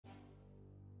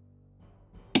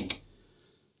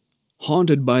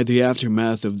Haunted by the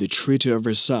aftermath of the Treaty of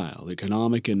Versailles,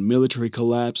 economic and military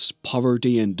collapse,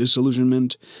 poverty and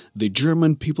disillusionment, the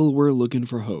German people were looking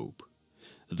for hope.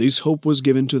 This hope was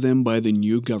given to them by the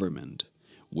new government,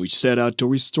 which set out to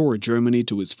restore Germany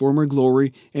to its former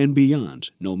glory and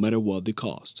beyond, no matter what the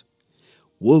cost.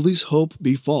 Will this hope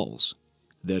be false?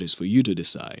 That is for you to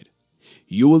decide.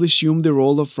 You will assume the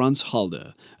role of Franz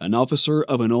Halder, an officer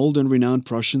of an old and renowned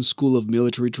Prussian school of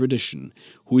military tradition,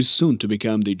 who is soon to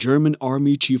become the German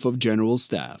Army Chief of General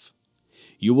Staff.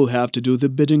 You will have to do the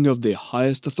bidding of the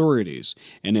highest authorities,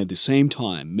 and at the same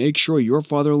time make sure your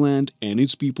fatherland and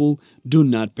its people do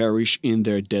not perish in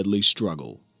their deadly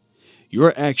struggle.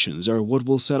 Your actions are what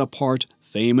will set apart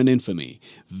fame and infamy,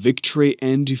 victory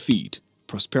and defeat,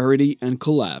 prosperity and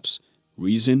collapse,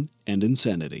 reason and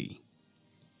insanity.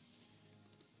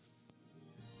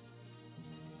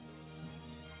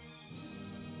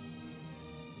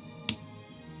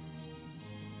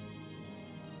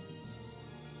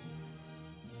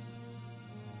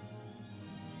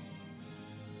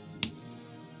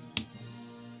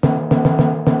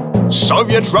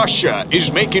 Soviet Russia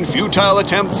is making futile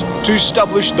attempts to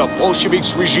establish the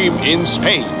Bolsheviks regime in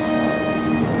Spain.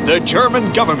 The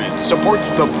German government supports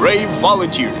the brave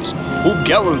volunteers who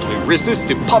gallantly resist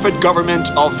the puppet government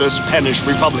of the Spanish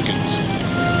Republicans.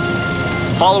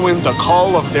 Following the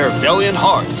call of their valiant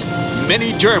hearts,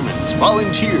 many Germans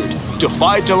volunteered to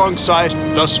fight alongside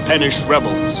the Spanish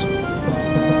rebels.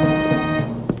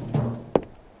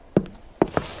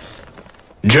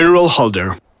 General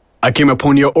Halder, I came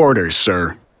upon your orders,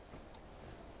 sir.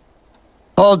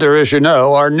 Halder, as you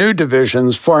know, our new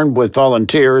divisions formed with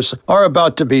volunteers are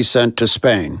about to be sent to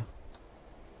Spain.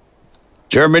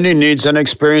 Germany needs an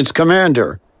experienced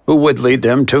commander who would lead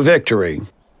them to victory.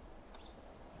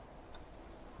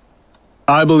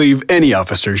 I believe any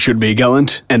officer should be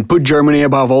gallant and put Germany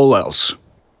above all else.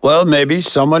 Well, maybe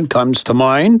someone comes to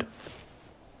mind.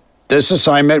 This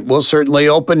assignment will certainly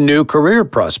open new career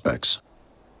prospects.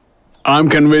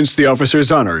 I'm convinced the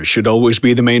officer's honor should always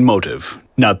be the main motive,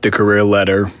 not the career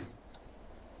ladder.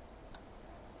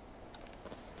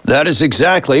 That is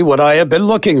exactly what I have been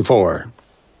looking for.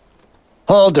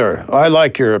 Halder, I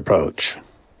like your approach.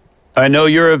 I know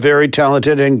you're a very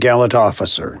talented and gallant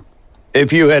officer.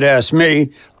 If you had asked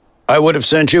me, I would have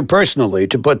sent you personally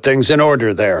to put things in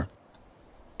order there.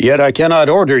 Yet I cannot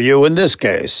order you in this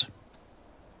case.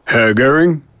 Herr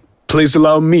Goering, please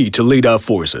allow me to lead our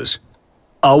forces.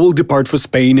 I will depart for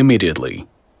Spain immediately.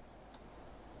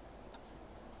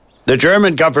 The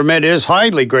German government is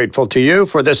highly grateful to you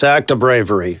for this act of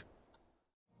bravery.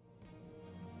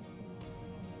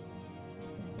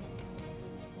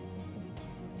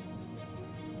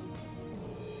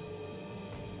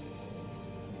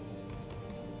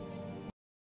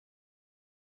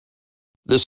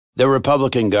 The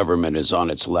Republican government is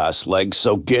on its last legs,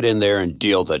 so get in there and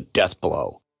deal the death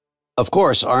blow. Of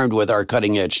course, armed with our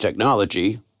cutting-edge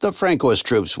technology, the Francoist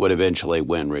troops would eventually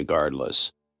win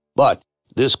regardless. But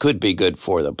this could be good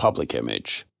for the public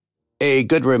image. A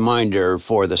good reminder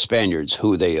for the Spaniards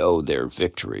who they owe their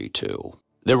victory to.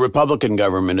 The Republican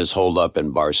government is holed up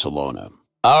in Barcelona.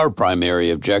 Our primary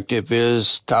objective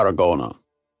is Tarragona.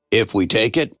 If we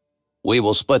take it, we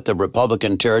will split the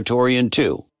Republican territory in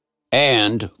two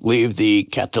and leave the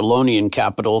Catalonian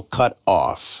capital cut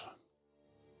off.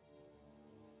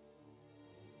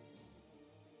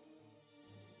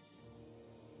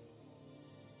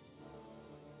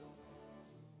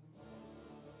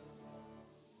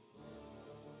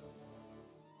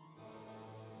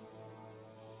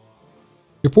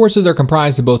 Your forces are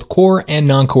comprised of both core and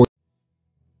non-core.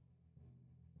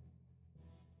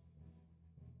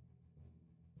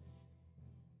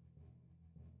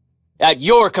 At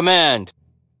your command!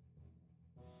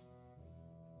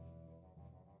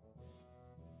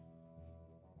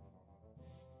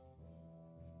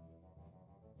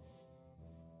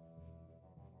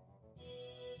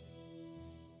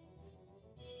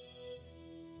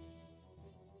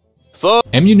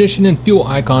 Ammunition and fuel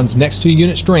icons next to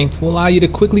unit strength will allow you to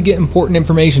quickly get important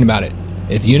information about it.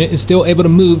 If unit is still able to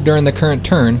move during the current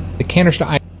turn, the canister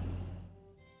icon.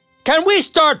 Can we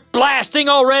start blasting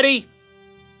already?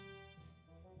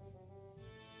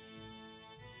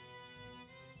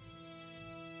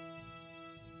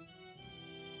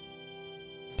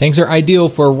 Tanks are ideal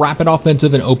for a rapid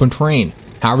offensive in open terrain.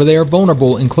 However, they are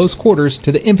vulnerable in close quarters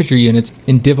to the infantry units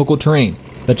in difficult terrain,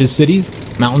 such as cities,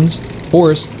 mountains,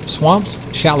 forests, swamps,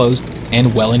 shallows,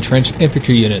 and well-entrenched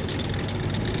infantry units.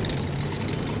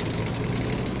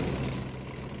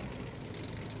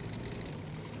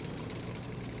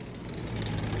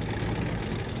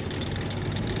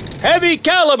 Heavy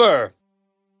caliber!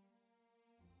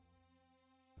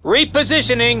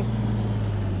 Repositioning!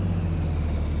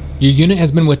 Your unit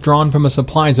has been withdrawn from a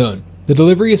supply zone. The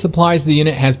delivery of supplies to the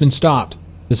unit has been stopped.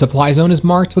 The supply zone is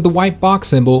marked with a white box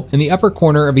symbol in the upper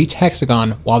corner of each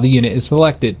hexagon while the unit is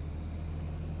selected.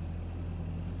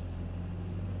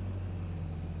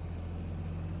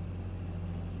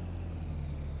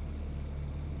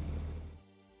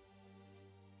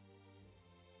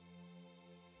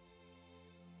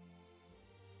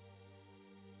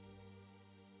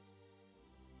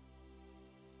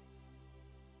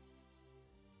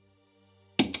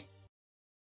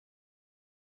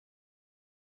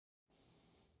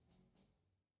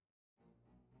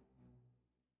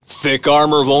 Thick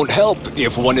armor won't help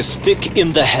if one is thick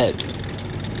in the head.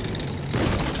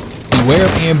 Beware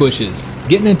of ambushes.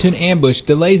 Getting into an ambush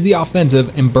delays the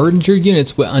offensive and burdens your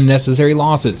units with unnecessary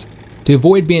losses. To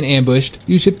avoid being ambushed,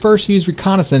 you should first use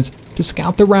reconnaissance to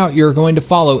scout the route you are going to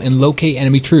follow and locate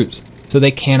enemy troops, so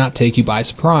they cannot take you by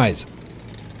surprise.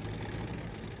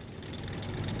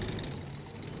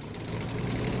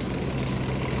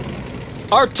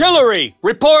 Artillery!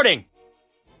 Reporting!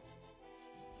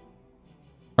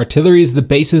 Artillery is the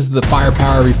basis of the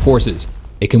firepower of your forces.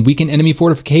 It can weaken enemy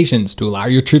fortifications to allow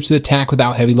your troops to attack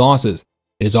without heavy losses.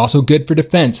 It is also good for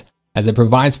defense, as it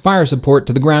provides fire support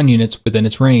to the ground units within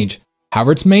its range.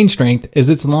 However, its main strength is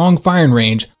its long firing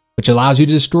range, which allows you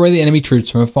to destroy the enemy troops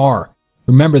from afar.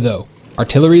 Remember though,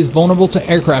 artillery is vulnerable to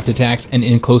aircraft attacks and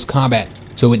in close combat,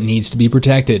 so it needs to be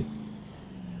protected.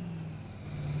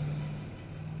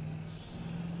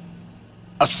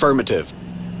 Affirmative.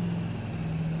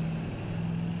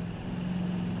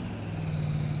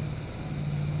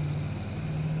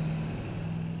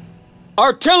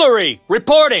 Artillery!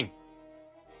 Reporting!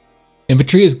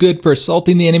 Infantry is good for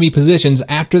assaulting the enemy positions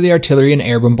after the artillery and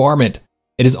air bombardment.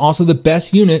 It is also the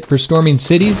best unit for storming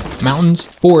cities, mountains,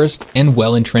 forests, and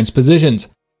well-entrenched positions.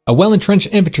 A well-entrenched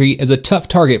infantry is a tough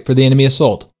target for the enemy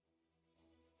assault.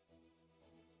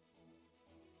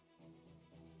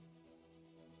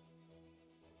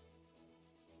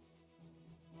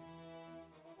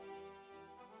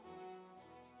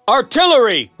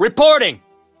 Artillery! Reporting!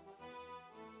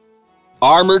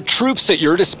 Armored troops at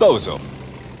your disposal.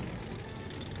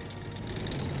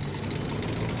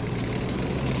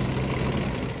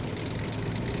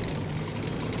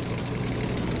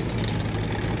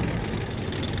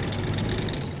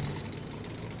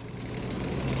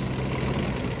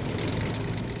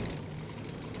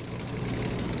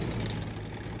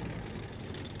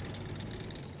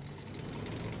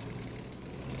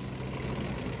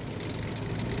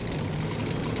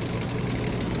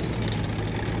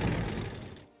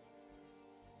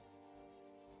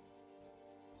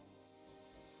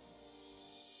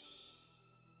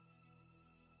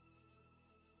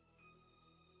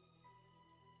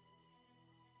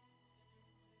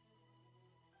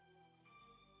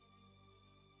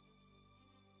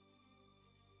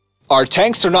 Our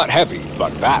tanks are not heavy,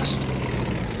 but fast.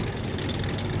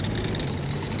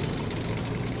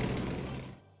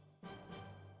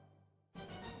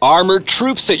 Armored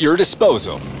troops at your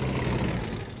disposal.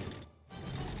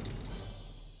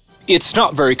 It's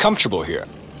not very comfortable here.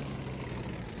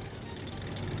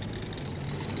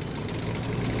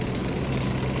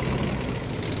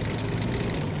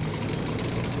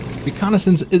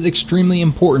 Reconnaissance is extremely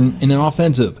important in an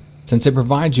offensive, since it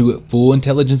provides you with full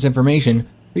intelligence information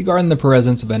regarding the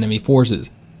presence of enemy forces,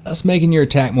 thus making your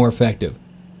attack more effective.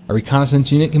 A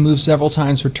reconnaissance unit can move several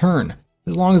times per turn,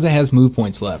 as long as it has move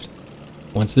points left.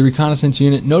 Once the reconnaissance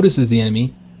unit notices the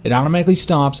enemy, it automatically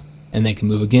stops and they can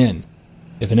move again.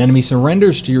 If an enemy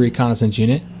surrenders to your reconnaissance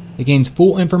unit, it gains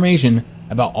full information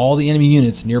about all the enemy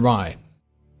units nearby.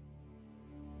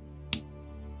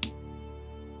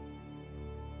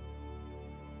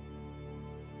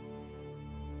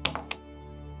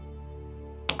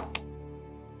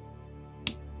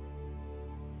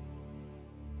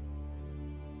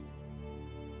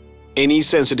 Any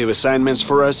sensitive assignments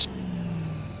for us?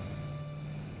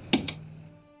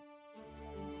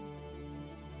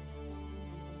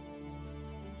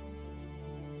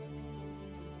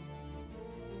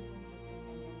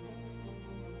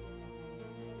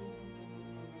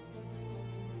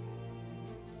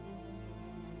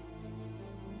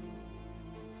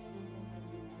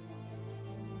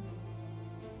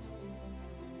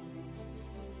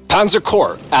 Panzer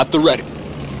Corps at the ready.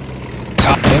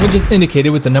 Damage is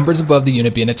indicated with the numbers above the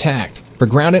unit being attacked. For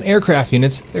ground and aircraft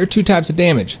units, there are two types of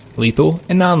damage, lethal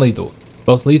and non-lethal.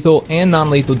 Both lethal and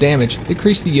non-lethal damage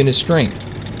decrease the unit's strength.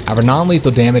 However,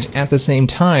 non-lethal damage at the same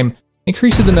time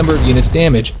increases the number of units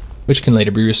damaged, which can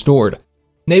later be restored.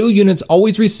 Naval units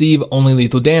always receive only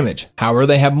lethal damage. However,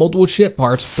 they have multiple ship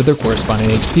parts with their corresponding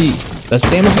HP. Thus,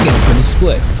 damage against them is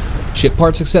split. Ship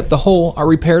parts except the hull are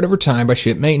repaired over time by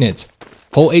ship maintenance.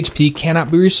 Hull HP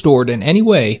cannot be restored in any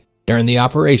way during the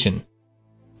operation.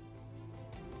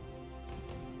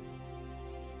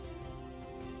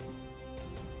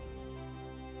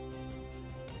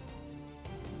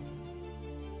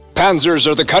 Panzers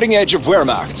are the cutting edge of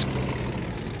Wehrmacht.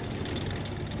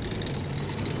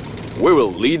 We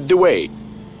will lead the way.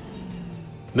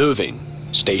 Moving.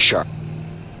 Stay sharp.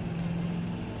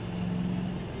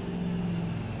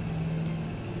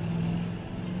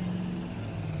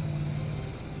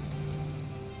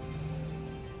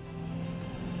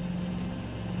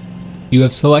 You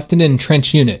have selected an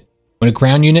entrenched unit. When a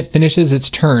ground unit finishes its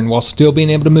turn while still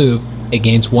being able to move, it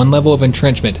gains 1 level of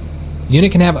entrenchment. The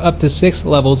unit can have up to 6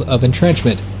 levels of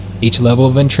entrenchment. Each level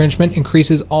of entrenchment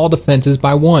increases all defenses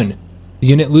by 1. The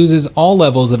unit loses all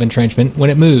levels of entrenchment when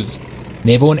it moves.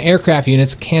 Naval and aircraft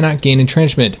units cannot gain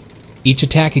entrenchment. Each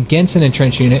attack against an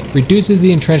entrenched unit reduces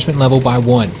the entrenchment level by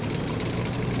 1.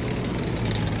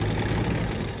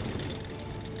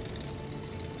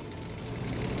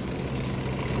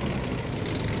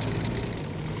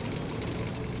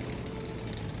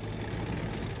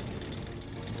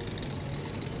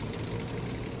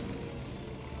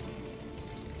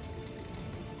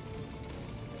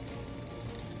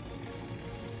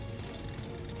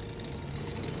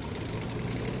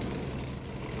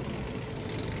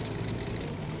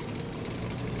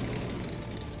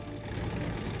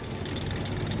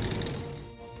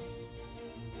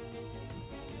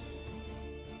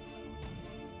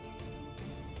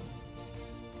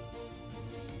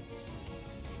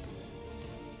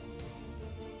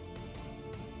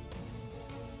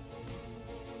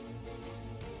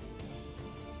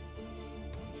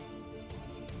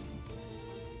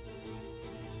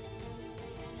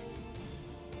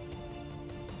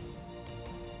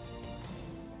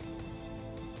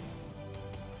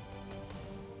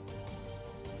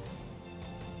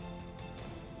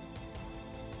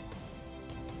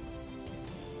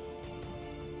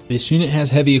 This unit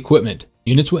has heavy equipment.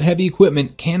 Units with heavy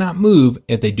equipment cannot move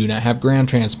if they do not have ground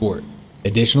transport.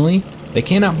 Additionally, they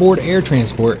cannot board air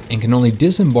transport and can only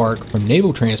disembark from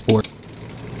naval transport.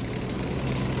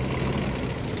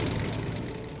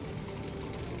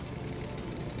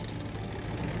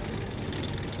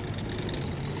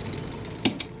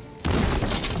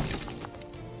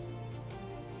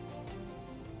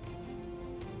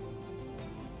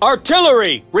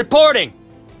 Artillery, reporting!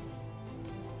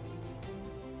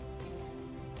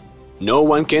 No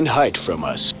one can hide from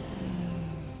us.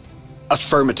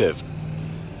 Affirmative.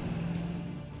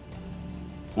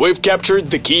 We've captured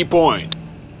the key point.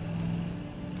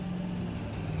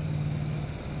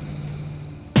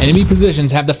 Enemy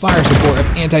positions have the fire support of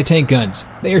anti-tank guns.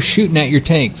 They are shooting at your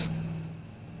tanks.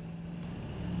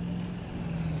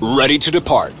 Ready to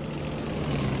depart.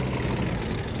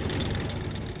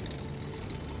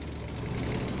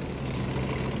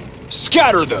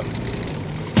 Scatter them!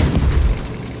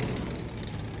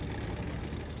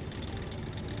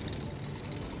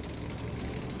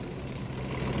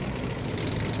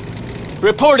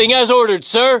 Reporting as ordered,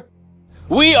 sir.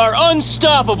 We are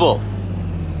unstoppable.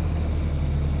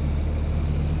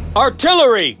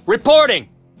 Artillery, reporting!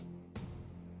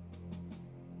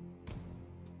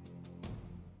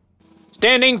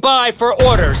 Standing by for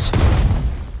orders.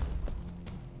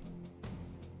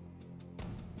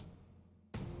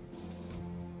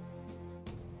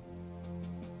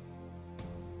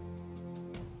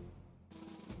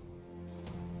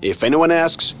 If anyone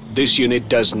asks, this unit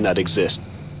does not exist.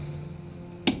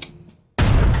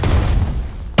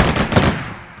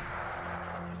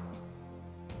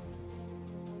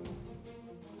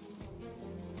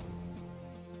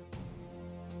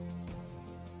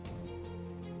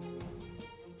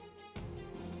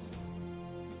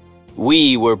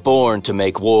 We were born to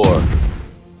make war.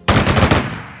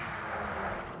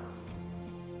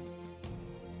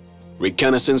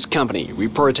 Reconnaissance company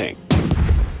reporting.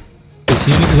 This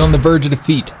unit is on the verge of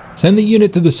defeat. Send the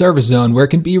unit to the service zone where it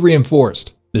can be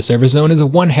reinforced. The service zone is a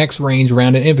 1 hex range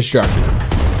around an infrastructure.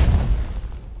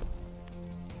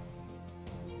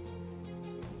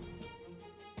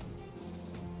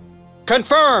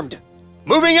 Confirmed!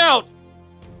 Moving out!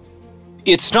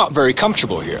 It's not very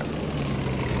comfortable here.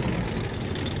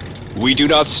 We do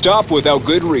not stop without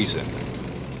good reason.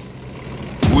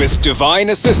 With divine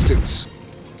assistance.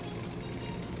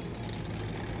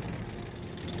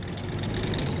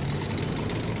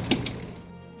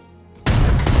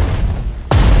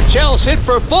 Shells hit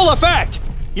for full effect!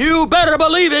 You better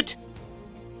believe it!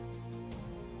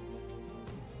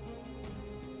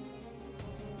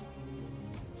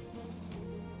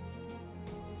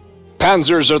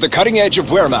 Panzers are the cutting edge of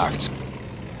Wehrmacht.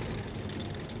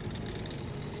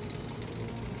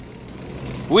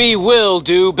 We will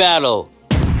do battle.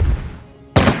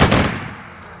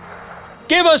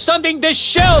 Give us something to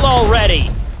shell already!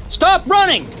 Stop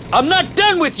running! I'm not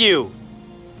done with you!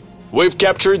 We've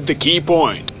captured the key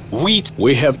point.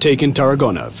 We have taken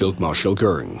Tarragona, Field Marshal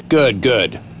Goering. Good,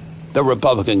 good. The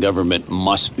Republican government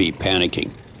must be panicking,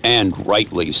 and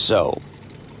rightly so.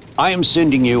 I am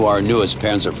sending you our newest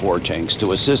Panzer IV tanks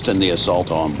to assist in the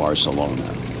assault on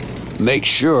Barcelona. Make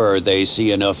sure they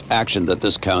see enough action that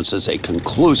this counts as a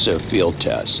conclusive field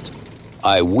test.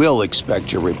 I will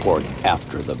expect your report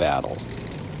after the battle.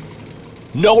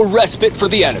 No respite for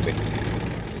the enemy.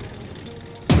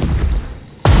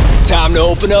 Time to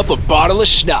open up a bottle of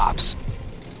schnapps.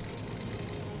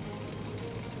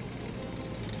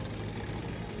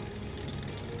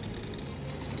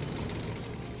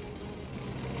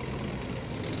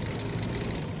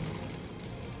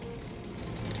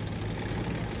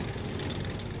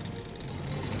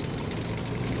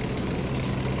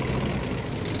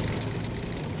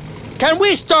 Can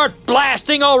we start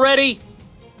blasting already?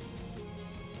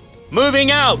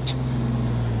 Moving out!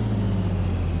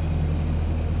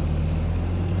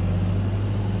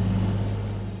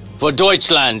 For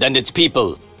Deutschland and its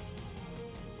people.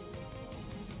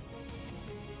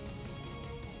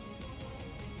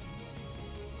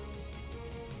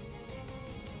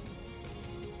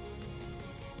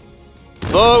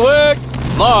 Forward,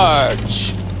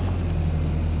 march!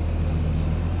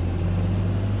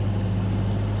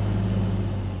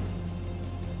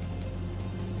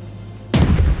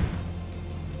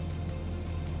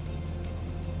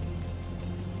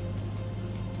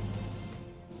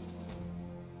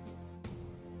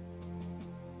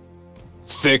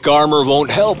 Thick armor won't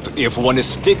help if one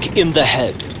is thick in the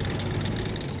head.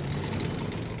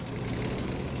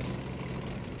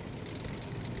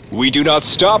 We do not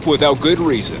stop without good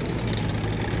reason.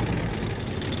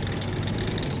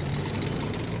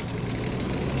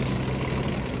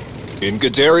 In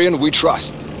Guderian we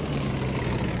trust.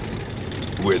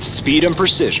 With speed and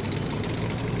precision.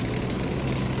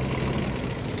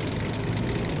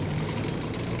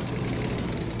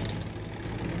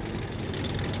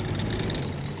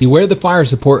 Beware the fire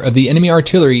support of the enemy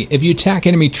artillery if you attack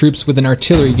enemy troops with an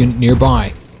artillery unit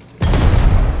nearby.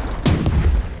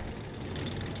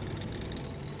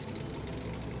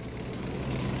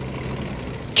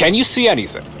 Can you see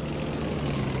anything?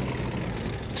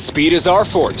 Speed is our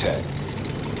forte.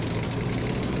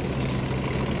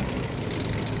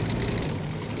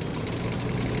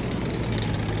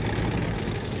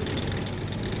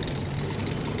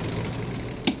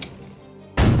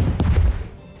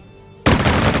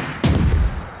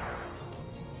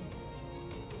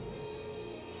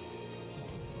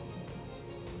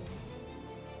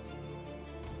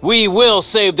 We will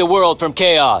save the world from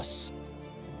chaos.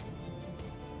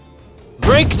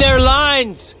 Break their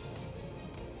lines!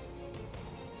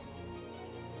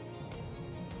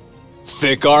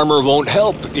 Thick armor won't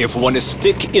help if one is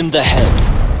thick in the head.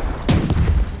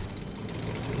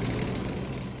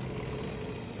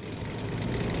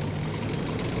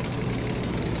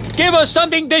 Give us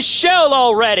something to shell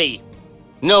already!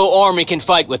 No army can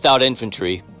fight without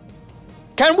infantry.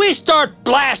 Can we start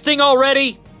blasting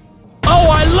already? Oh,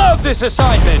 I love this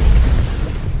assignment!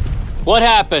 What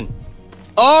happened?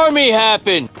 Army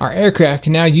happened! Our aircraft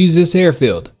can now use this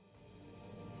airfield.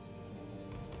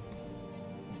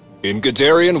 In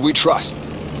Guderian we trust.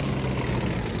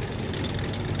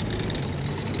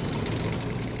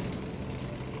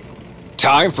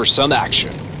 Time for some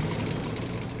action.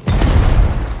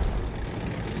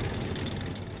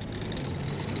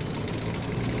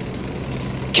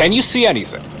 Can you see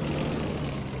anything?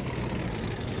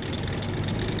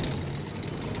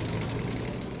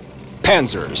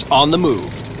 Panzers on the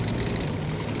move.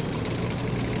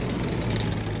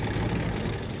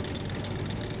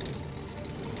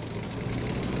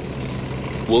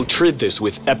 We'll treat this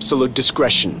with absolute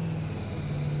discretion.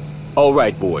 All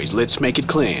right, boys, let's make it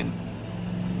clean.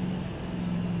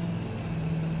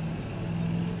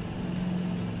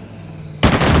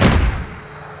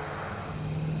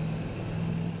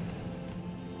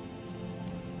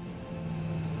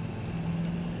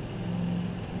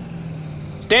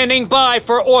 Standing by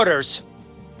for orders.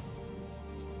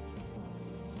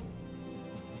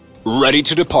 Ready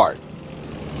to depart.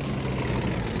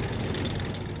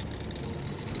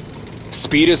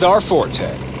 Speed is our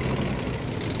forte.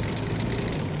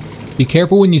 Be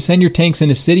careful when you send your tanks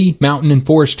into city, mountain, and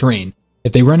forest terrain.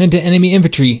 If they run into enemy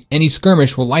infantry, any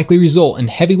skirmish will likely result in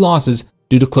heavy losses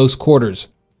due to close quarters.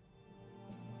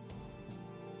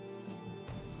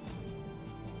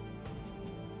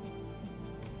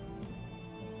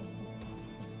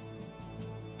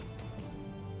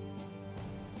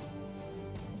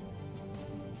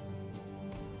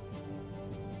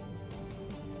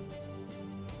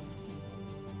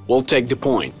 We'll take the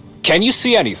point. Can you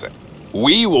see anything?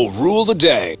 We will rule the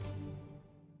day.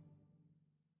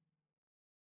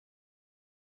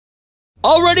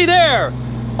 Already there!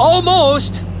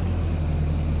 Almost!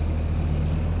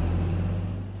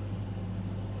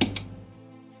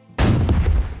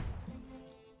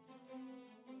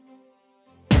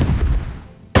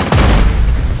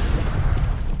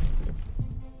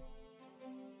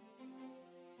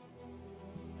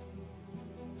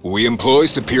 We employ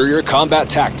superior combat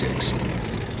tactics.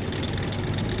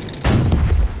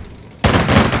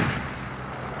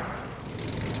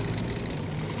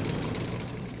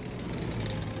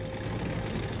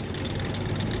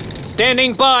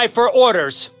 Standing by for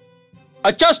orders.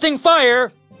 Adjusting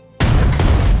fire.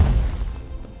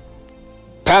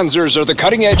 Panzers are the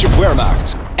cutting edge of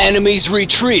Wehrmacht. Enemies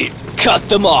retreat. Cut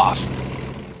them off.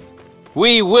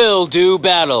 We will do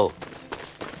battle.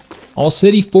 All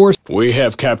city force. We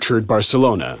have captured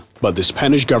Barcelona, but the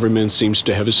Spanish government seems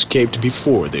to have escaped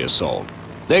before the assault.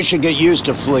 They should get used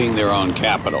to fleeing their own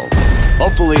capital.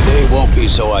 Hopefully they won't be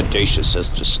so audacious as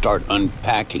to start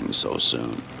unpacking so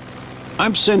soon.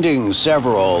 I'm sending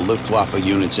several Luftwaffe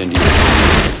units into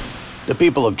Europe. The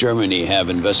people of Germany have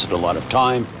invested a lot of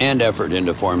time and effort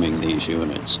into forming these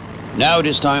units. Now it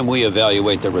is time we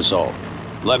evaluate the result.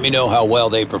 Let me know how well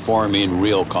they perform in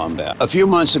real combat. A few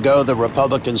months ago, the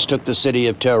Republicans took the city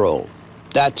of Tyrol.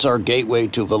 That's our gateway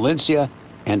to Valencia,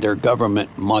 and their government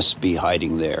must be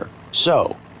hiding there.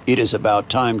 So, it is about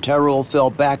time Tyrol fell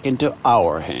back into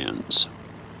our hands.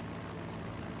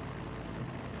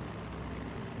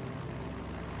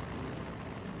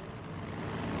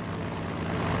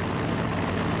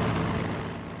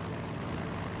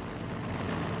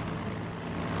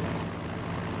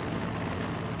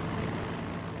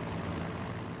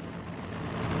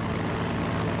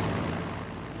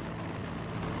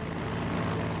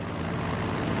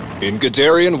 In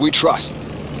Guderian we trust.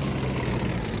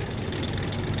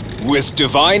 With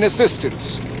divine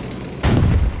assistance.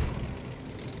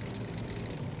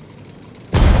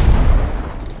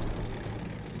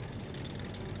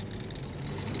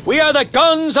 We are the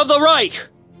guns of the Reich.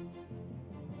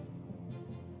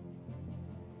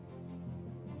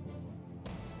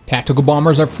 Tactical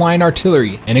bombers are flying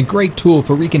artillery and a great tool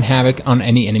for wreaking havoc on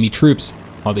any enemy troops,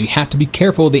 although you have to be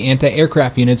careful of the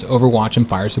anti-aircraft units overwatch and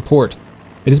fire support.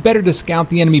 It is better to scout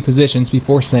the enemy positions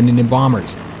before sending in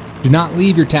bombers. Do not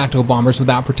leave your tactical bombers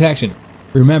without protection.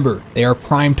 Remember, they are a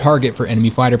prime target for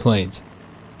enemy fighter planes.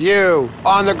 You,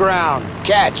 on the ground,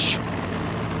 catch!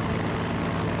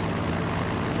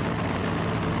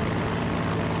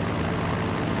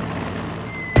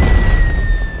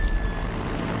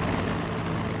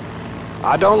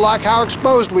 I don't like how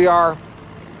exposed we are.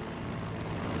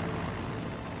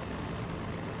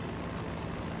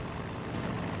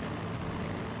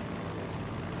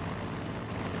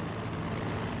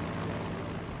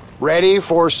 Ready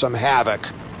for some havoc.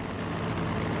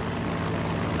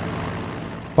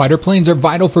 Fighter planes are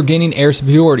vital for gaining air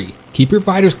superiority. Keep your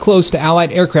fighters close to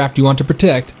allied aircraft you want to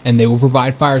protect, and they will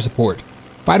provide fire support.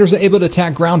 Fighters are able to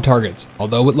attack ground targets,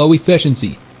 although with low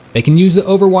efficiency. They can use the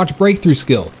Overwatch breakthrough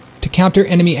skill to counter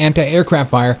enemy anti-aircraft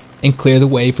fire and clear the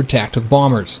way for tactical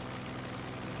bombers.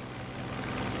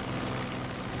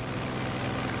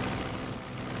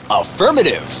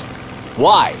 Affirmative.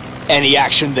 Why? Any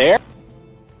action there?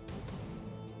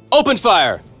 Open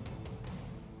fire!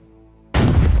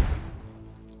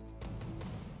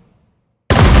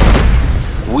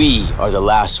 We are the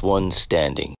last ones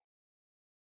standing.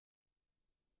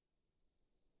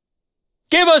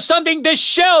 Give us something to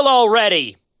shell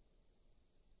already!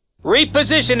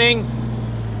 Repositioning.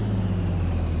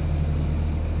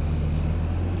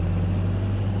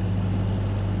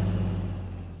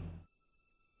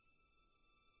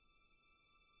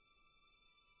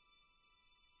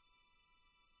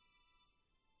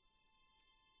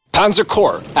 Panzer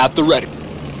Corps at the ready.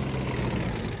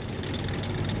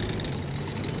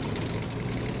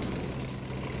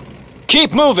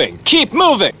 Keep moving! Keep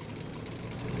moving!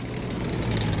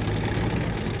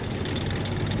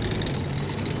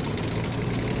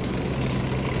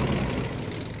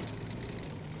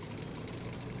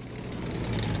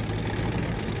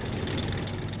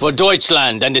 For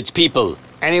Deutschland and its people.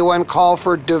 Anyone call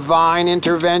for divine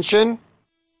intervention?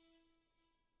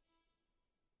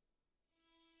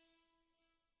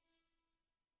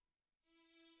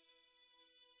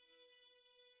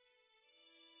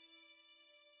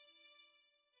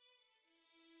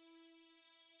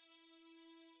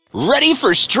 Ready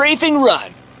for strafing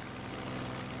run.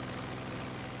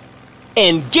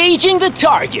 Engaging the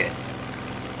target.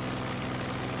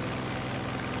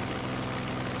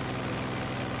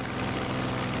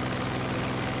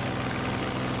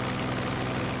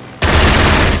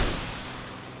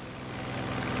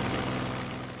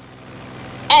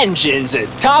 Engines at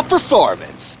top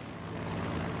performance.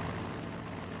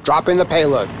 Dropping the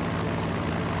payload.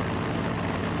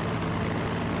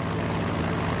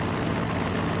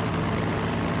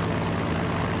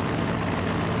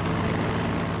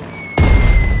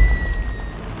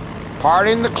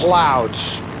 Parting the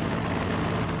clouds.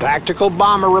 Tactical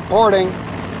bomber reporting.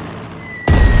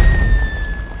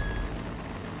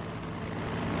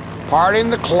 Parting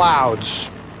the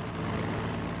clouds.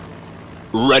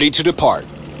 Ready to depart.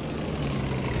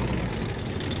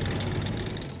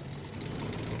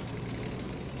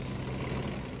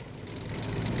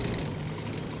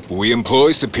 We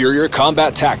employ superior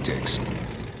combat tactics.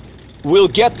 We'll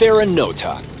get there in no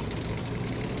time.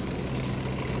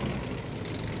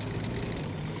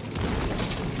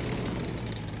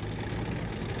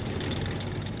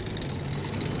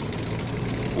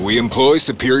 We employ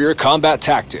superior combat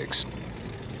tactics.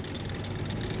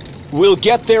 We'll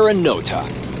get there in no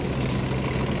time.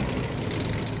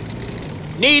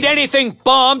 Need anything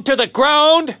bombed to the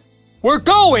ground? We're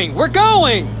going! We're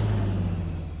going!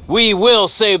 We will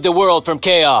save the world from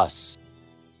chaos.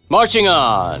 Marching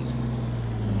on.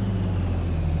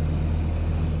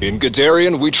 In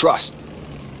Guderian we trust.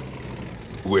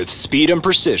 With speed and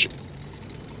precision.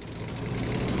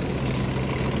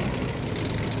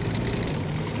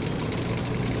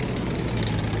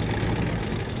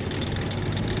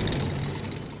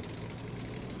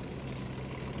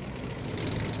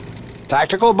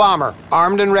 Tactical bomber,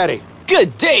 armed and ready.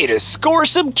 Good day to score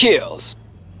some kills.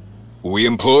 We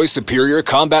employ superior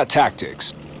combat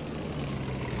tactics.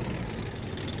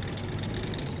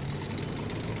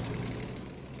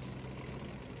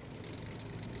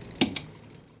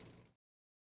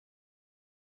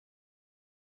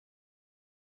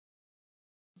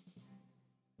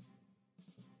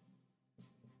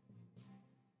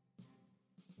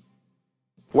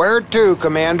 Where to,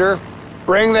 Commander?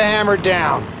 Bring the hammer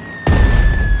down.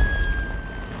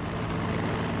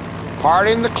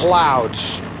 Parting the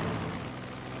clouds.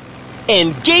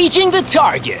 Engaging the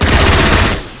target.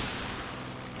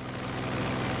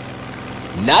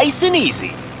 Nice and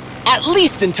easy. At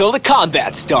least until the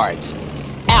combat starts.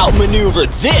 Outmaneuver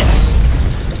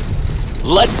this.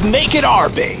 Let's make it our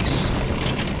base.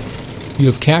 You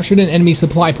have captured an enemy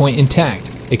supply point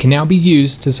intact. It can now be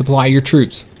used to supply your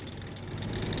troops.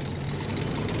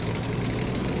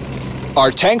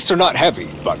 Our tanks are not heavy,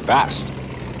 but fast.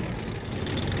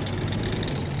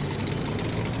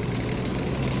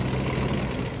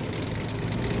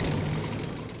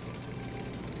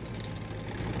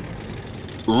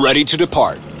 Ready to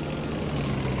depart.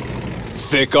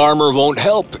 Thick armor won't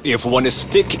help if one is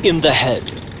thick in the head.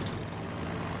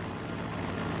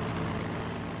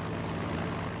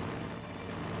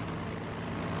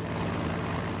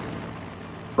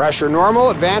 Pressure normal,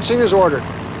 advancing as ordered.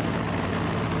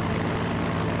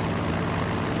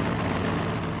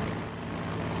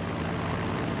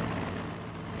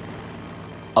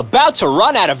 About to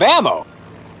run out of ammo.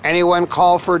 Anyone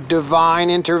call for divine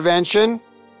intervention?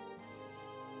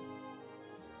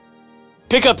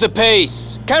 Pick up the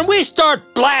pace. Can we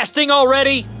start blasting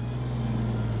already?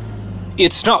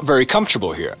 It's not very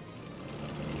comfortable here.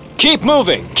 Keep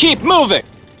moving. Keep moving.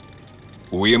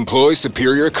 We employ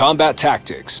superior combat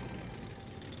tactics.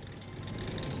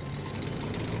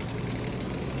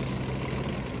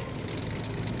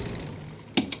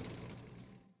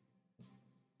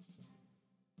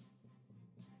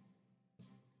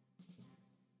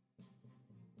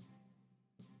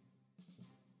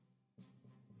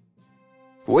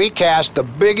 We cast the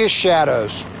biggest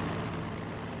shadows.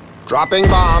 Dropping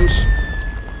bombs.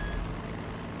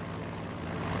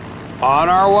 On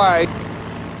our way.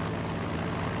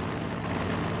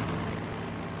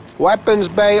 Weapons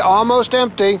bay almost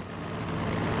empty.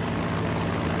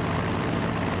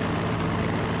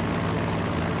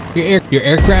 Your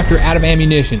aircraft are out of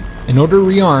ammunition. In order to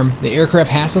rearm, the aircraft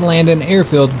has to land in an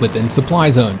airfield within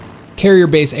supply zone.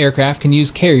 Carrier-based aircraft can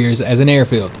use carriers as an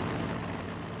airfield.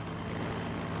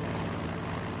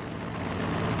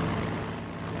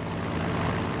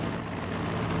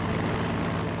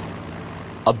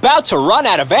 About to run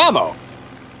out of ammo.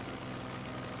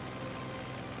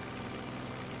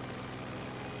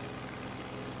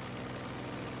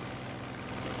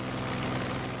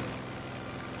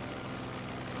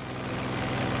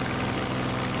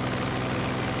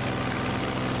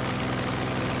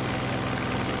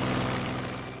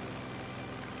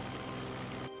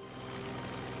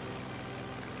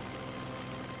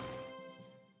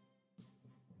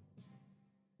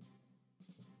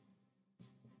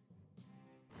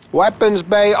 Weapons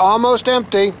bay almost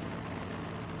empty.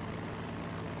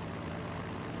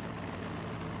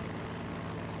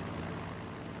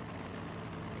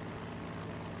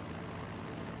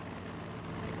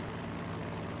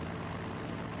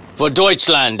 For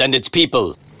Deutschland and its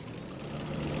people.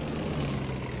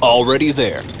 Already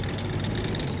there.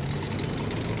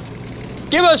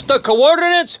 Give us the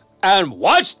coordinates and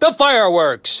watch the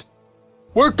fireworks.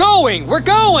 We're going! We're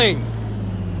going!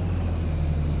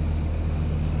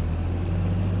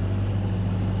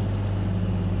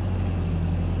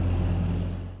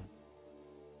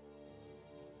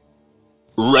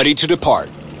 Ready to depart.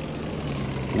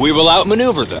 We will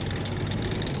outmaneuver them.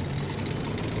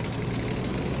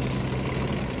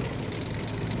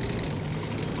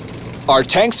 Our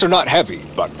tanks are not heavy,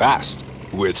 but fast,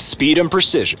 with speed and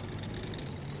precision.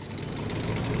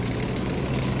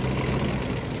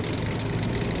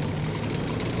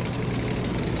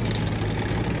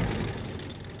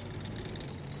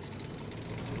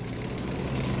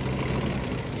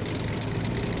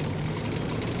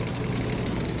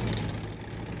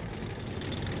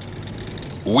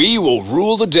 We will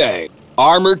rule the day.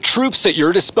 Armored troops at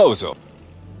your disposal.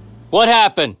 What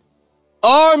happened?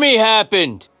 Army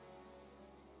happened!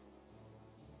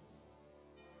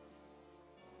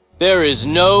 There is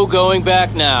no going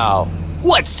back now.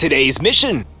 What's today's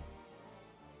mission?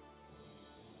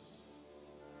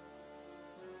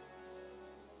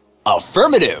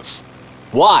 Affirmative.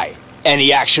 Why?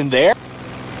 Any action there?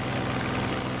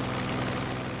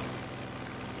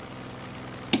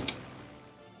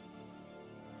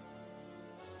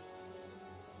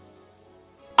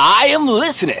 I am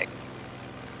listening.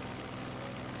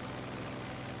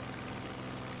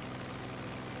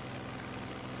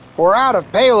 We're out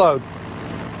of payload.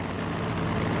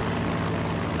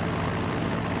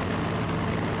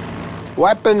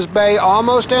 Weapons bay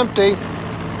almost empty.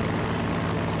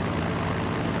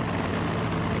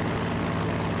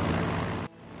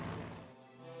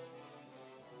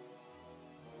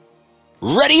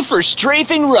 Ready for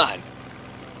strafing run.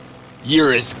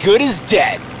 You're as good as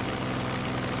dead.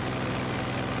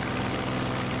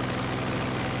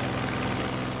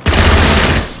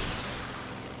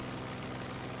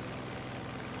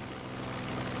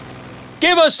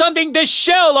 Give us something to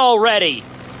shell already!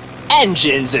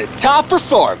 Engines at top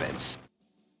performance.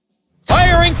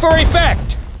 Firing for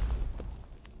effect!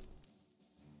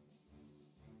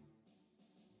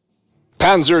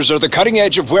 Panzers are the cutting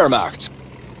edge of Wehrmacht.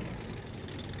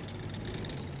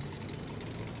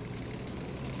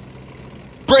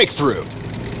 Breakthrough.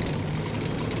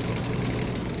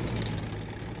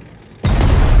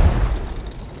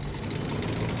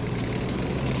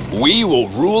 We will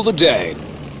rule the day.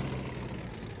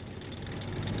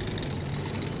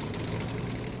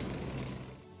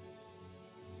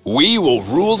 We will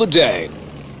rule the day.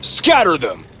 Scatter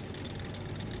them!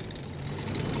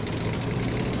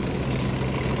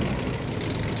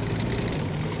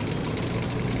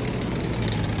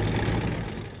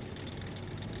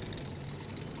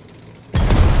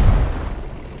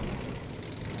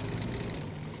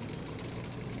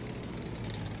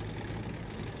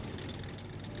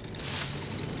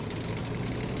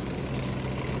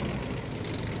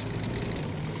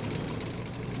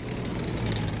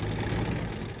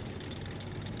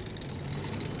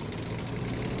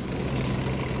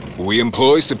 We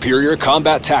employ superior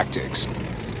combat tactics.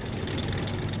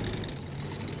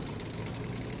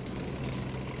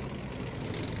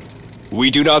 We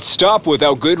do not stop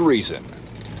without good reason.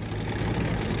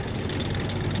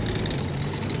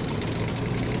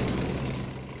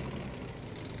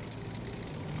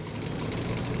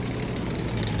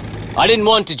 I didn't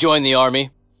want to join the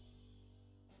army.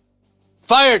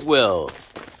 Fire at will.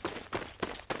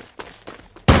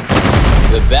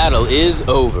 The battle is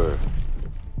over.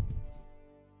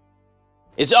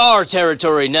 It's our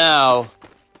territory now.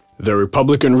 The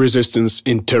Republican resistance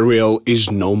in Teruel is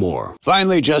no more.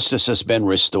 Finally, justice has been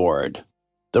restored.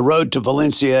 The road to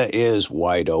Valencia is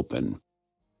wide open.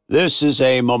 This is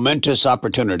a momentous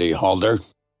opportunity, Halder.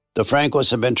 The Francos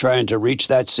have been trying to reach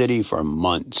that city for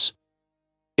months.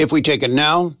 If we take it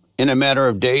now, in a matter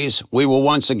of days, we will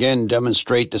once again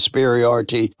demonstrate the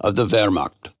superiority of the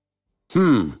Wehrmacht.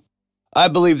 I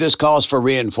believe this calls for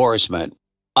reinforcement.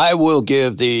 I will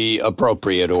give the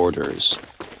appropriate orders.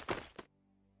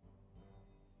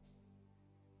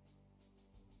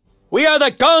 We are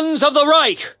the guns of the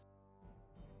Reich!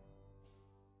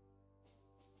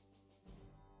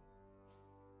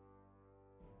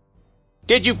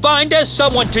 Did you find us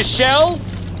someone to shell?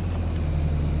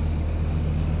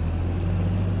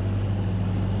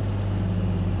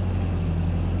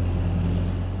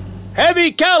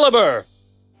 Heavy caliber!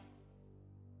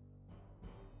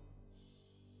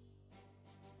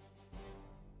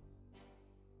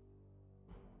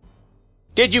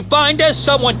 Did you find us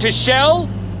someone to shell?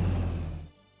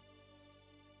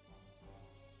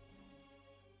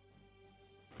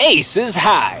 Aces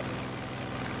high.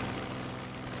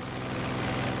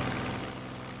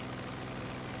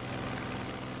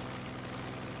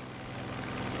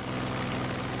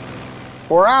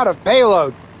 We're out of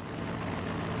payload.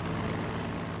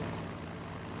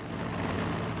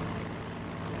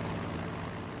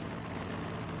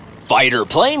 Fighter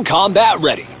plane combat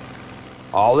ready.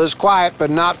 All is quiet,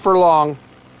 but not for long.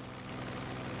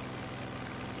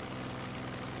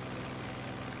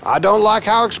 I don't like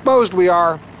how exposed we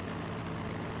are.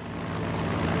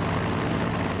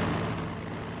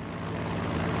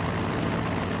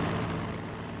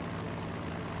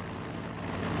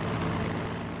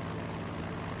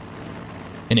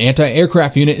 An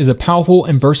anti-aircraft unit is a powerful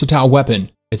and versatile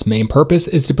weapon. Its main purpose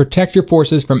is to protect your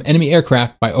forces from enemy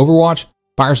aircraft by overwatch,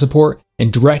 fire support,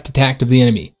 and direct attack of the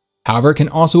enemy. However, it can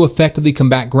also effectively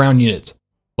combat ground units.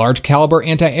 Large caliber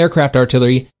anti-aircraft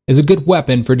artillery is a good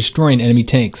weapon for destroying enemy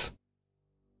tanks.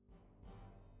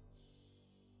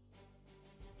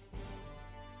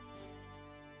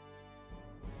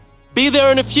 Be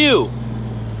there in a few.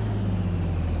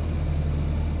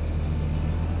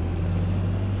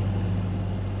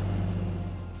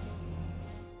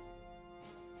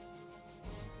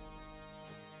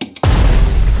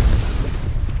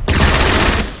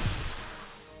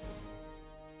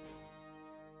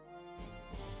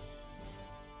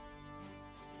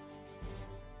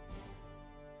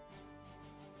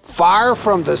 Fire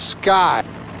from the sky.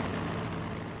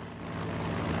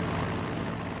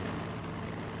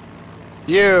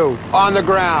 You, on the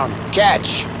ground.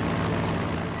 Catch.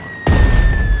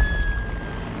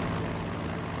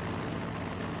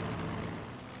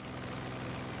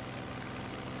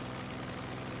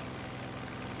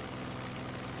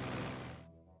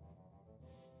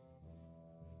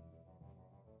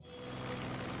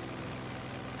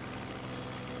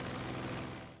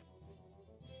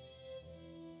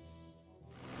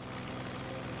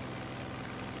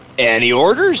 Any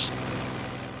orders?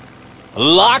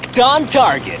 Locked on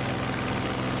target.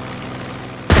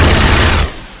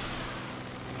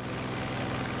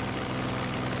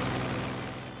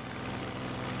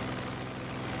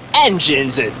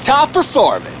 Engines at top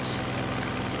performance.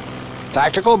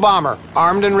 Tactical bomber,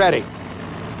 armed and ready.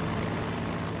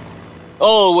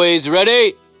 Always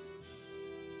ready.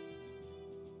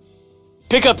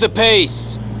 Pick up the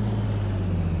pace.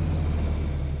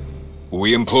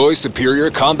 We employ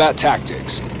superior combat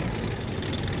tactics.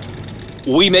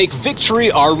 We make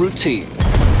victory our routine.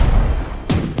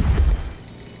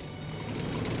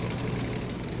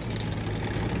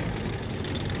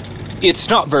 It's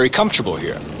not very comfortable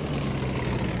here.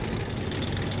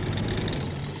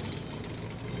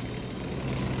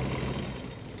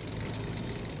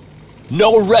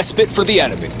 No respite for the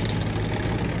enemy.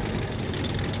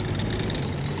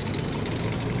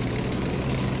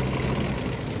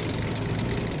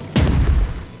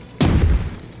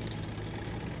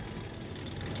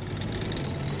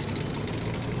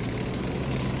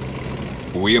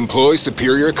 We employ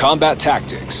superior combat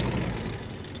tactics.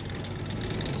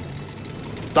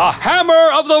 The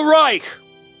Hammer of the Reich!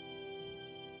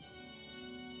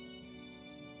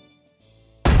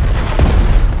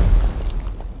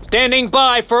 Standing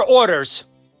by for orders.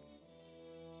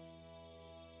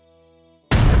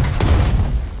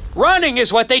 Running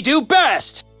is what they do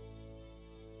best!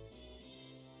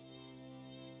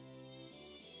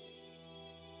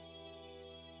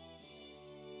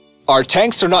 Our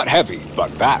tanks are not heavy, but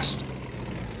fast.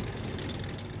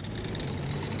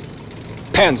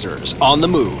 Panzers on the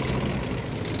move.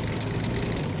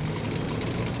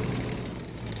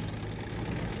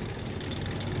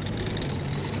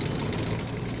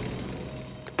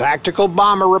 Tactical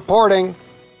bomber reporting.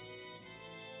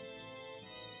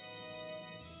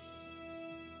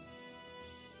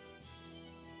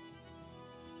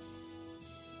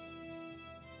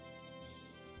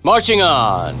 Marching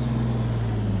on.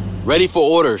 Ready for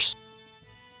orders.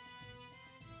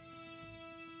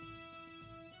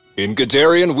 In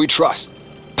Guderian, we trust.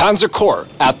 Panzer Corps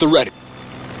at the ready.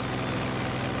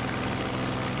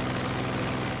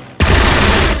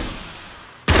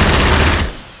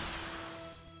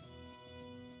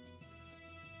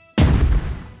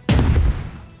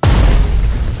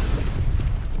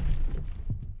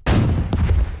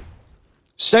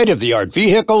 State-of-the-art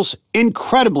vehicles,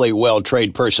 incredibly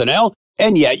well-trained personnel,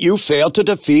 and yet you failed to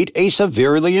defeat a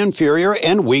severely inferior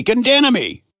and weakened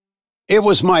enemy. It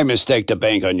was my mistake to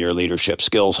bank on your leadership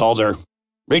skills, Halder.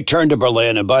 Return to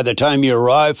Berlin, and by the time you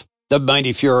arrive, the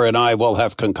mighty Fuhrer and I will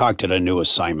have concocted a new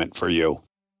assignment for you.